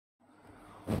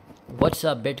What's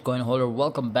up, Bitcoin holder?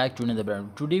 Welcome back to another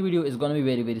brand. Today video is going to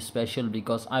be very special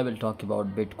because I will talk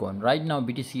about Bitcoin. Right now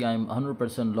BTC I'm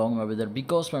 100% long, my brother,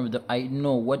 because my brother I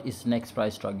know what is next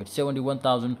price target.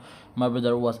 71,000, my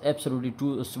brother, was absolutely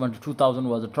 72,000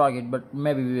 was the target, but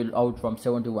maybe we will out from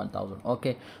 71,000.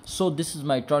 Okay, so this is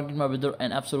my target, my brother,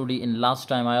 and absolutely in last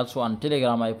time I also on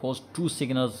Telegram I post two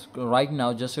signals right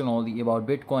now just only about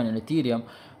Bitcoin and Ethereum.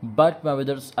 But my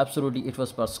brothers, absolutely it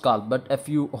was Pascal. But if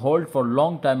you hold for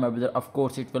long time, my brother, of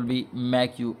course it will be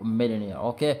make you millionaire.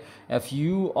 Okay, if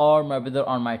you are, my brother,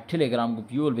 on my Telegram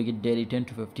group, you will be get daily 10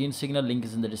 to 15 signal. Link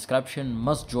is in the description,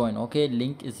 must join. Okay,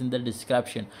 link is in the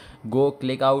description. Go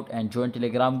click out and join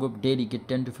Telegram group. Daily get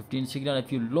 10 to 15 signal.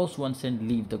 If you lose 1 cent,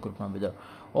 leave the group, my brother.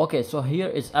 Okay, so here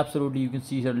is absolutely, you can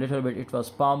see here little bit it was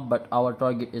pumped, but our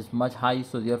target is much high,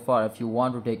 so therefore if you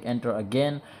want to take enter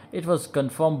again, it was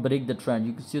confirmed break the trend.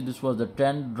 You can see this was the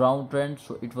trend, round trend,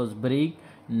 so it was break.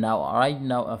 Now right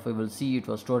now if we will see, it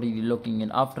was totally looking in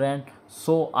uptrend,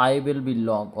 so I will be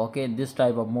long. Okay, this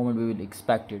type of moment we will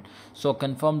expect it, so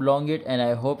confirm long it, and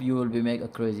I hope you will be make a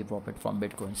crazy profit from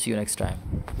Bitcoin. See you next time.